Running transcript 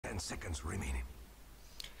seconds remaining.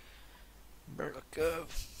 Go.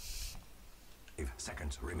 5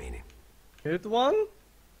 seconds remaining. Hit one.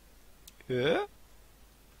 Yeah.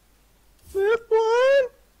 Hit one.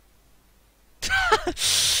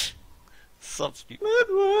 Subspeed. Hit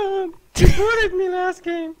one. You bullied me last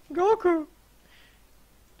game. Goku.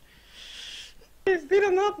 Please beat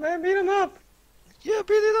him up, man. Beat him up. Yeah,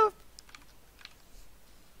 beat it up.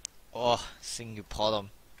 Oh, Sing you pot him.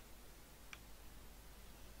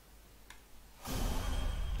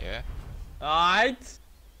 Yeah. Alright.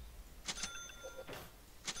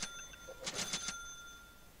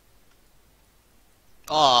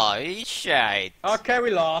 Oh, he shite. Okay, we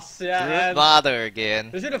lost. Yeah. Good And bother again.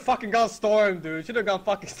 they should have fucking gone Storm, dude. Should have gone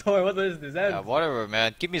fucking Storm. What is this? Yeah, whatever,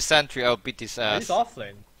 man. Give me Sentry, I'll beat his ass. He's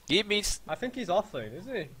offlane. Give me. I think he's offlane,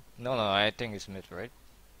 isn't he? No, I think it's mid, right?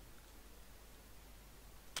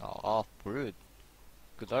 Oh, rude.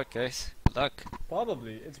 Good luck, guys. Good luck.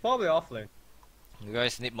 Probably. It's probably offlane. You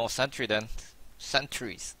guys need more Sentry then.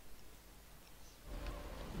 Sentries.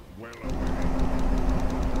 Well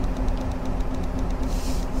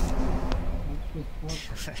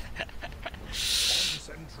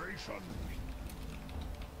concentration.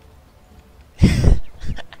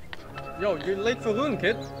 Yo, you're late for Rune,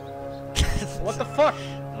 kid. What the fuck?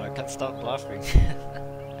 No, I can't stop laughing.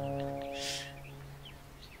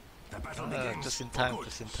 The battle begins. Just in time,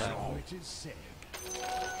 just in time. It is said.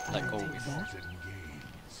 Like always.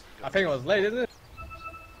 I think it was late, isn't it?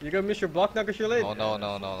 You gonna miss your block now because you're late? Oh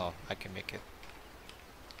no. I can make it.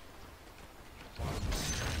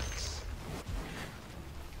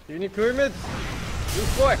 Do you need pyramids?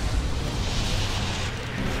 Use boy.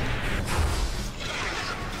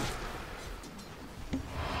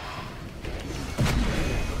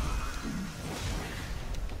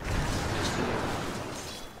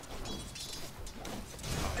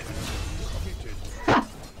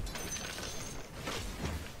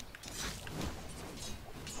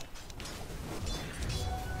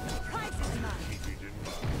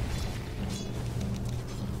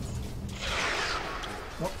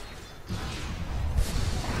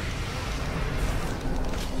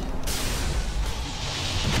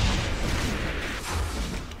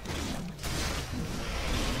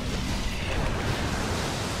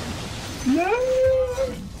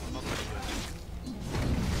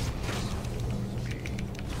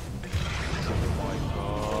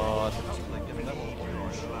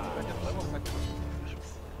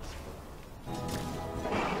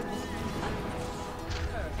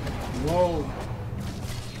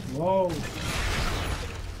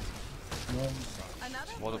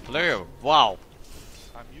 What a player! Wow!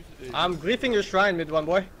 I'm griefing your shrine, mid one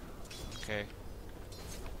boy. Okay.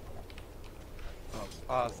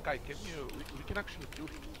 Sky, can you? We can actually do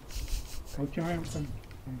it. Okay, I'm coming.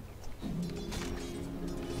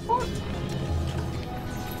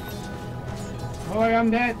 Oh,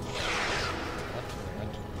 I'm dead.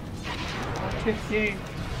 15.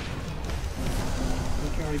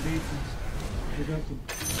 Okay, I beat him. I got him.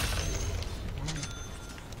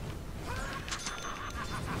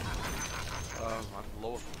 I'm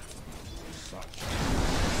low.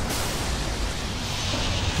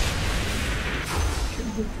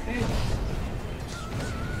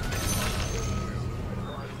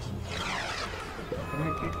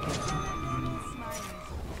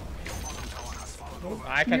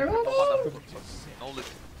 I can.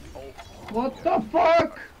 What the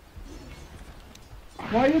fuck?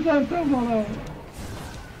 Why you done so long?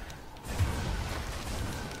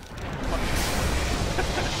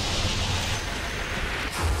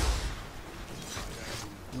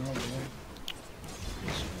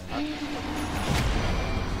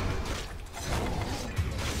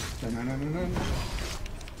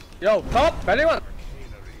 Yo, top, anyone?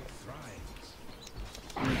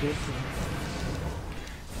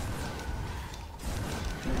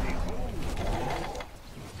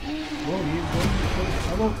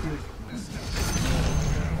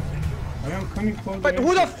 I am coming for But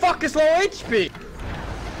who the fuck is low HP?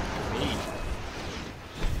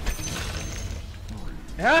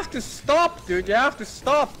 You have to stop, dude. You have to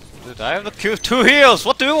stop. Dude, I have the Q2 heals.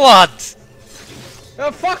 What do you want?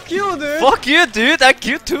 Fuck you, dude. Fuck you, dude. I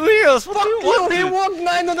Q2 heals. What Fuck do you you. want? He dude? walked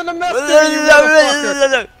 900 a master.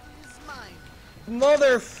 You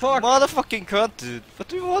motherfucker. Motherfucking cunt, dude. What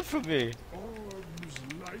do you want from me?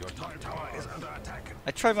 Your top tower is under attack.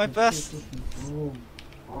 I try my best.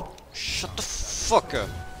 Shut the fuck up.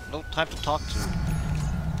 No time to talk to.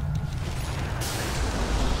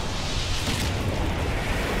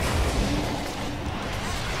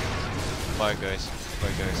 Bye guys.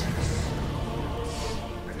 Bye guys.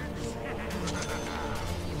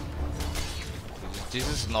 This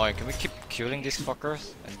is annoying. Can we keep killing these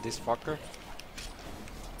fuckers and this fucker?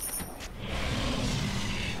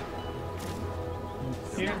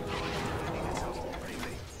 Here.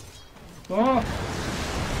 Oh!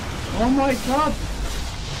 Oh my god!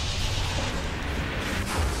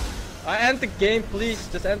 I end the game, please.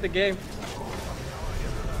 Just end the game.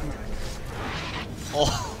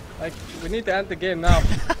 Oh, Like, we need to end the game now.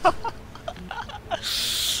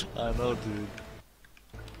 I know, dude.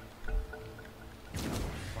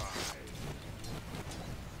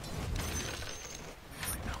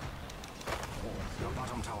 Your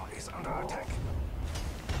bottom tower is under attack.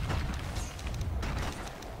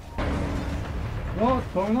 Oh,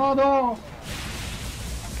 tornado!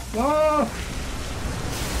 Oh!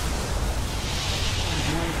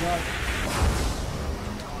 Oh my god.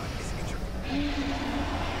 Tower is injured.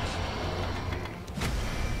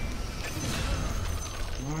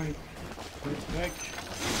 Right. It's back.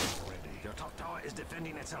 Your top tower is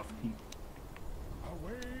defending itself.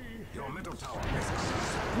 Away. Your middle tower is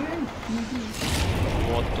Yeah,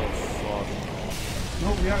 What the fuck? no,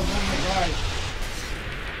 we are gonna die.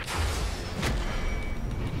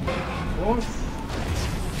 Oh!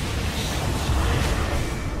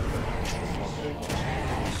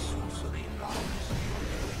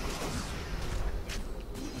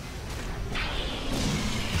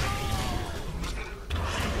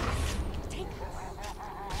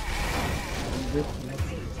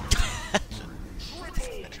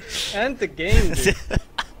 End the game, dude.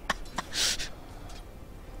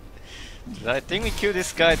 I think we kill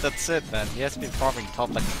this guy, that's it, man. He has been farming top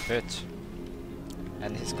like a bitch.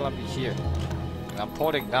 And he's gonna be here. And I'm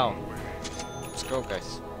porting down. Let's go,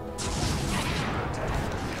 guys.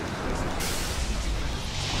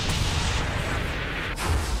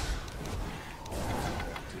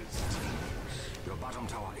 your bottom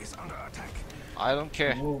tower is under attack. I don't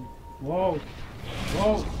care. Whoa! Whoa!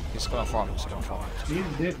 Whoa! He's gonna farm, he's gonna farm. He's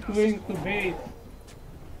destroying the base.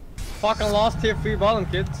 Fucking lost tier 3 bottom,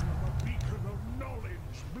 kids. Beacon of knowledge.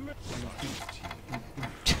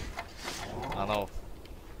 I know.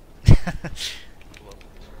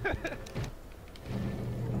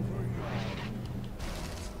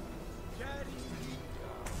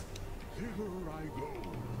 Hither I go.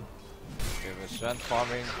 Okay, we're Sven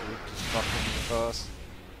farming, we're destructing first.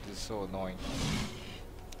 This is so annoying.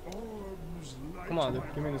 Orbs light. Come on, dude.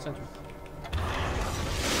 Give me the center.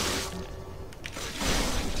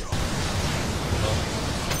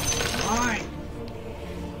 Hi!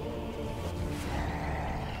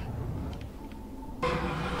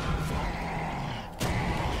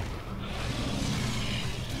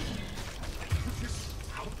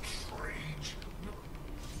 Outrage.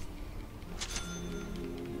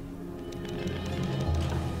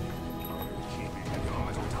 Your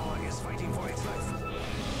middle tower is fighting for its life.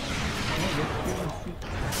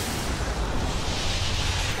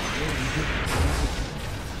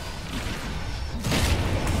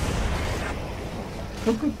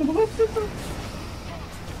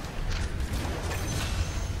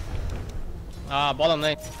 Ah, bottom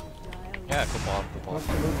lane. Yeah, good ball, good ball.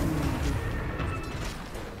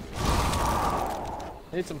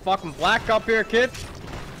 Need some fucking black up here, kid.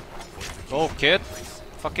 Go, kid!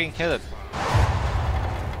 Fucking hit it.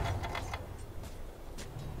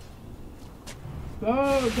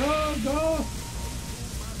 Go, go, go!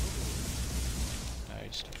 No,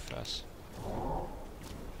 he's too fast.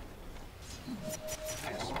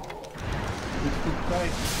 It's too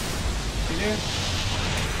tight. Clear?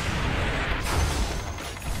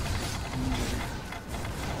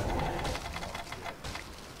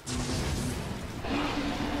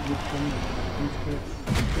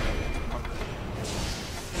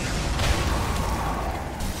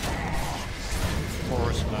 Of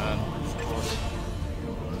course, man. Of course.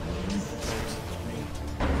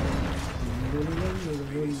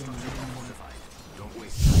 Don't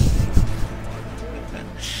waste time.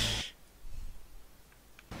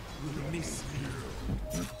 Miss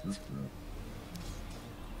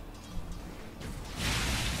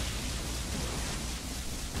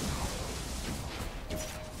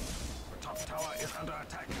top tower is under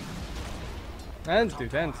attack. End,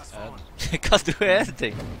 dude, end. And he can't do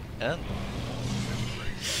anything. And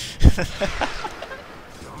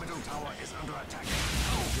Your middle tower is under attack.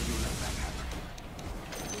 How could you let that happen?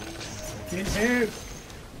 In here!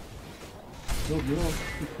 Go, bro.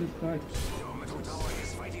 It's too tight. Your middle tower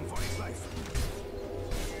is fighting for its life.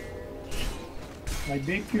 I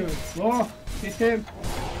beg you. Go! Hit him!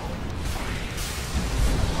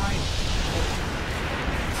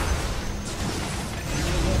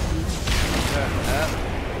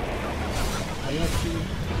 I have to...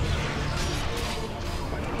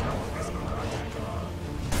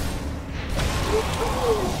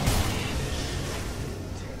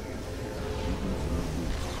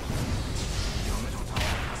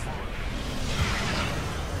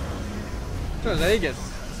 Vegas.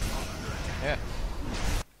 Yeah.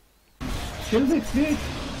 Kill this bitch.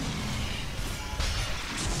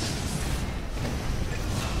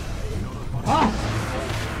 Ah!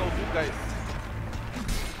 So good, guys.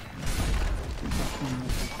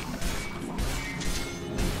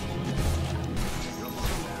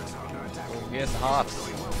 Oh, yes, hard.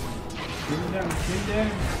 Kill them, kill them.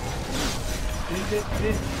 Kill this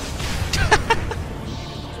bitch.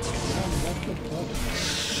 What the fuck?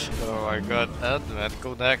 Oh my god, man,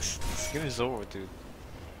 go next. This game is over, dude.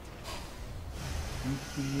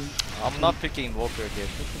 I'm not picking Invoker again.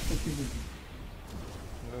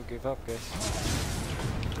 We'll give up, guys.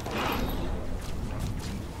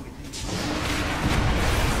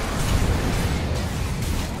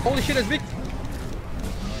 Holy shit, it's big!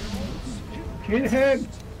 Kill him!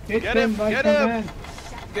 Hit Get him him, like get a him. man!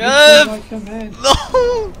 Get Hit him him! like a man! No!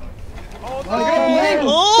 Oh Like a man!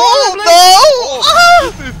 Oh no!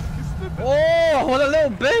 Oh, what a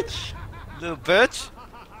little bitch! Little bitch!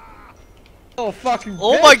 Oh, fucking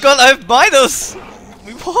Oh bitch. my god, I have minus!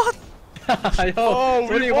 We won! Yo, Oh, we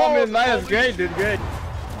 21 won. minutes minus, Oh, great, dude, great.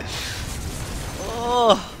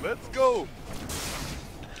 Oh! Let's go.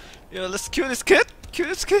 Yo, let's kill this kid! Kill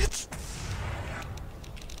this kid!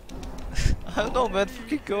 I don't know, man,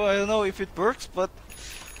 fucking go. I don't know if it works, but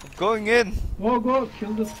I'm going in. Go, go!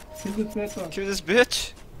 Kill the FATA! Kill this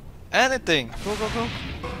bitch! Anything! Go, go, go!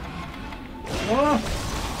 Oh!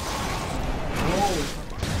 Oh!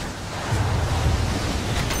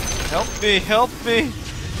 Help me! Help me!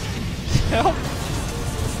 Help!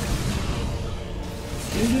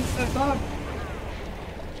 Kill this FATA!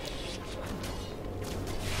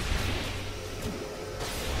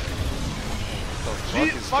 The fuck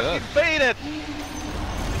She's is fucking that? faded.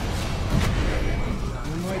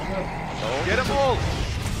 Oh my god! Get them all.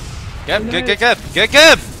 Get him! Get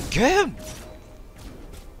him! Get him!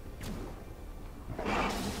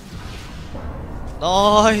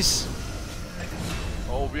 Nice!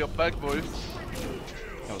 Oh, we are back, boys.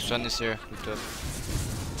 Oh, Sven is here. Good job.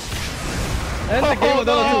 And the game of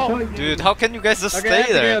Dota 2. Dude, how can you guys just Okay, stay end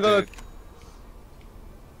the there? game of Dota Dude?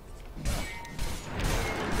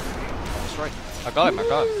 That's right. I got him, I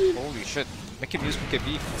got him. Holy shit. Make him use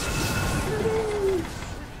PKB.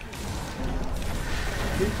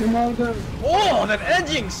 Kick him out there! Oh, that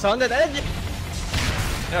edging, son, that edging!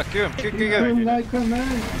 Yeah, kill him, kill Kill him. him like a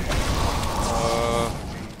man!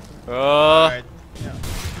 Alright.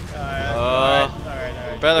 Yeah.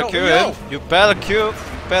 Alright. Better Yo, kill yo! him. You better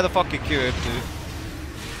fucking kill him, dude.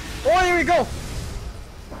 Oh, here we go!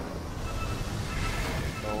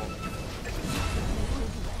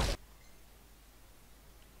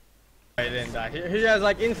 I didn't die. He has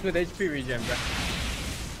like infinite HP regen, bro.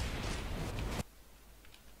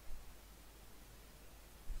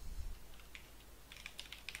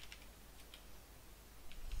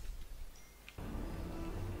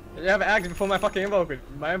 You have axe before my fucking Invoker.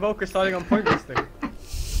 My Invoker starting on point this thing.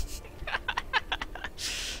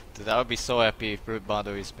 Dude, I would be so happy if Brood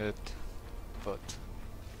Bando is mid. But,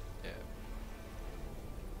 yeah.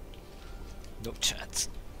 No chance.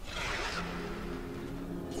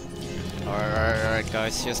 Alright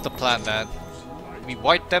guys, here's the plan, man. We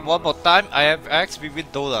wipe them one more time, I have axe, we win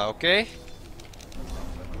Dota, okay?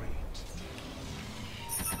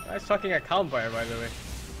 Nice fucking account buyer, by the way.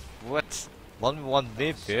 What? 1v1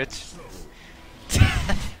 me, bitch.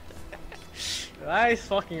 Nice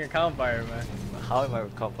fucking account buyer, man. How am I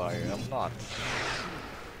recovered? I'm not.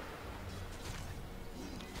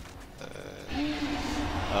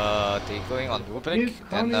 They going on Rubik, He's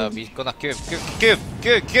and coming. we gonna kill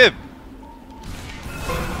him.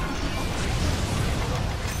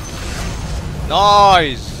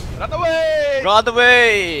 Nice! Run away. Run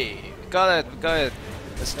away! We got it.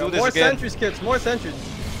 Let's do Yo, this more again. sentries, kids, more sentries.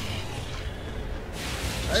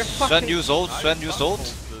 Sven use ult, Sven use ult.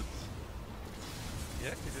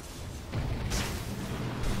 Yeah, he did.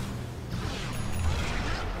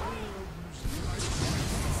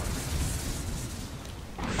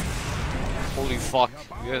 Holy fuck.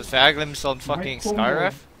 You have Faglims on fucking combo.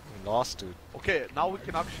 Skyref? We lost, dude. Okay, now we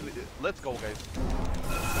can actually. Let's go, guys.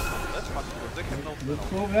 Let's fuck it. They can no. Let's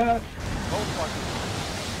go back! No fuck.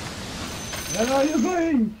 Where are you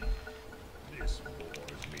going?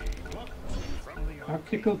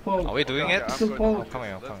 Tactical pole. Are we doing Okay, it? I'm Tactical going. pole. I'm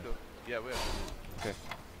coming. Let's go. Yeah, we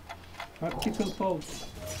are. Tactical pole.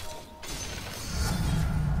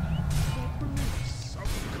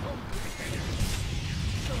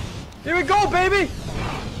 Here we go, baby!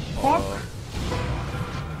 Fuck!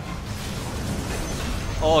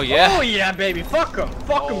 Oh yeah. Oh yeah, baby. Fuck him.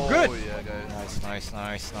 Fuck him good. Oh yeah, guys.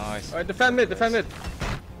 Nice. Alright, defend mid. You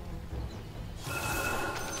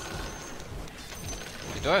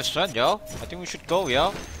don't have Sven, yo. I think we should go,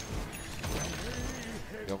 yo.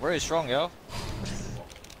 You're very strong, yo.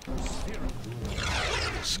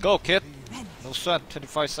 Let's go, kid. No Sven,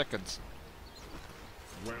 25 seconds.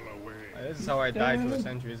 Well away. This is how I died to a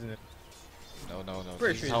century, isn't it? No. Pretty This sure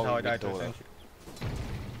is this is how I we died to a Dota. century.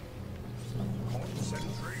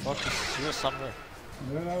 Fuck, is here somewhere.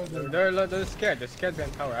 No, They're scared. They're scared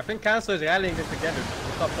behind tower. I think Cancel is rallying them together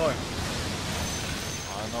to stop going.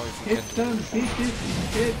 I don't know if we hit can. them,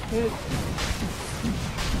 hit.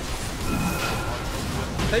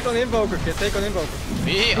 Take on Invoker, kid. Take on Invoker.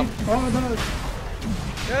 Me? Oh no!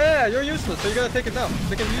 Yeah, you're useless, so you gotta take it down.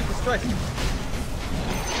 They can use the strike.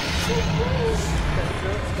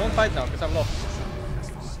 Okay, don't fight now, because I'm lost.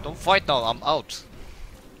 Don't fight now, I'm out.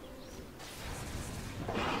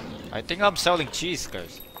 I think I'm selling cheese,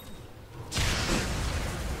 guys.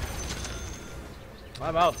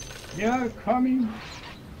 I'm out. Yeah, coming.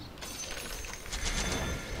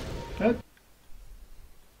 That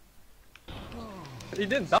He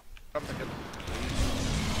didn't die.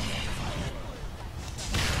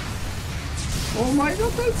 oh my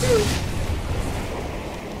god, that's you!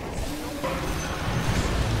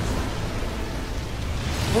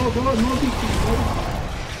 Oh god, no DP,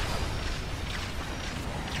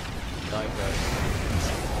 Die, guys.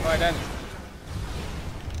 Alright then.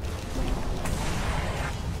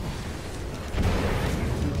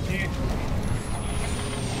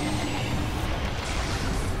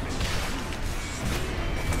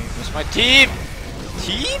 Where's my team?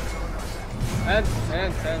 Team? And.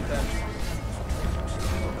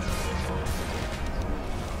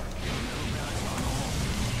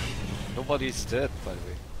 Nobody's dead, by the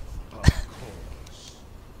way. Of course.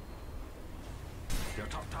 Your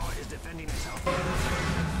top tower is defending itself.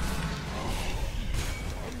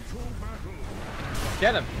 Unto battle.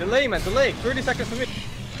 Get him. Delay, man. Delay. 30 seconds for me.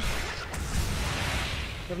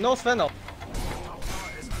 With no Sven now.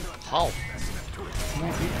 How? no,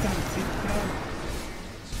 hit down.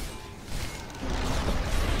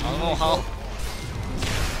 I don't know how.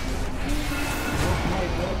 Oh my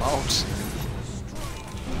god. Ouch.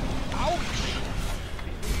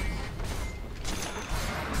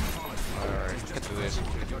 Alright, we can do this.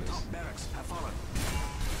 Barracks have fallen.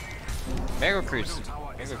 Mega Cruise.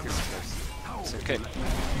 Mega Cruise, guys. It's okay. You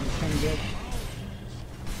can get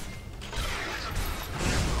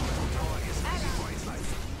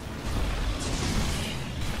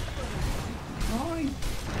fine.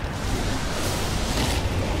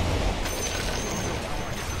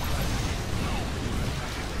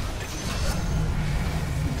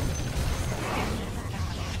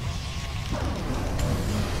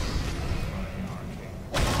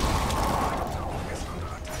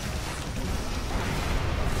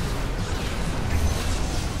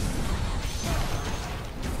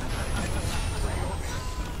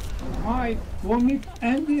 Hi, want it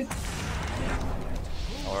ended?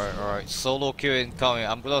 Alright. Solo kill incoming.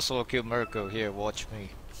 I'm gonna solo kill Mirko here, watch me.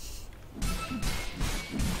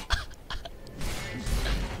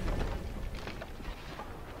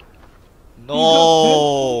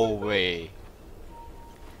 No way.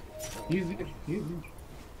 Easy.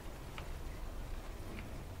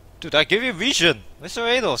 Dude, I give you vision. Mr.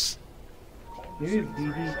 Ados. Here is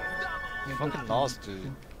DD. Fucking lost,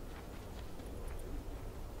 dude.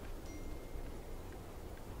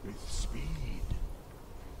 With speed.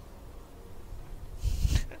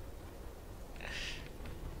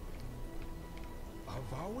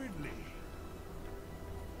 Avowedly.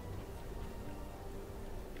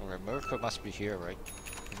 Alright, Mirko must be here, right?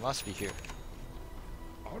 He must be here.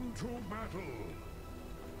 Unto battle.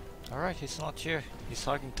 Alright, he's not here. He's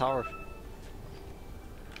hugging tower.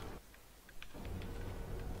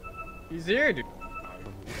 He's here, dude.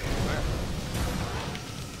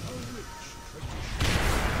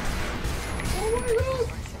 Hello?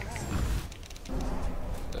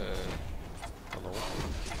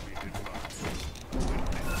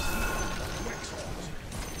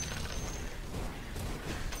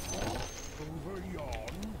 Over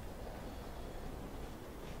yon.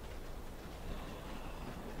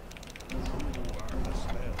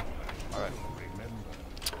 Alright. Remember.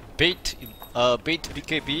 Bait, bait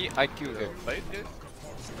BKB, IQ. Fight, guys.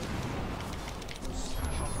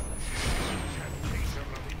 Temptation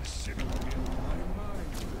of insinuity. My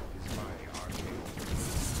mind is my arcade.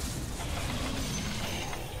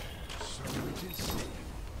 So it is said.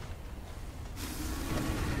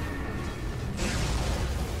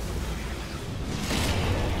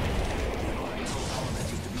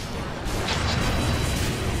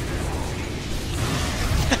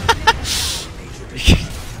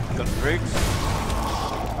 Trinks.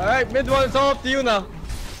 Alright, mid one, it's all up to you now.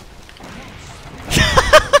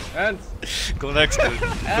 And Go next, dude. Go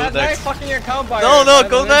nice next. fucking account buyer. No, no,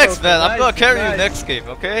 man, go on next, Invoker. man. I'm gonna Nice, carry you nice. next game,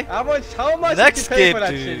 okay? How much Next did you pay game, for that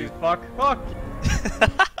dude. shit, you fuck?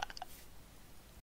 Fuck.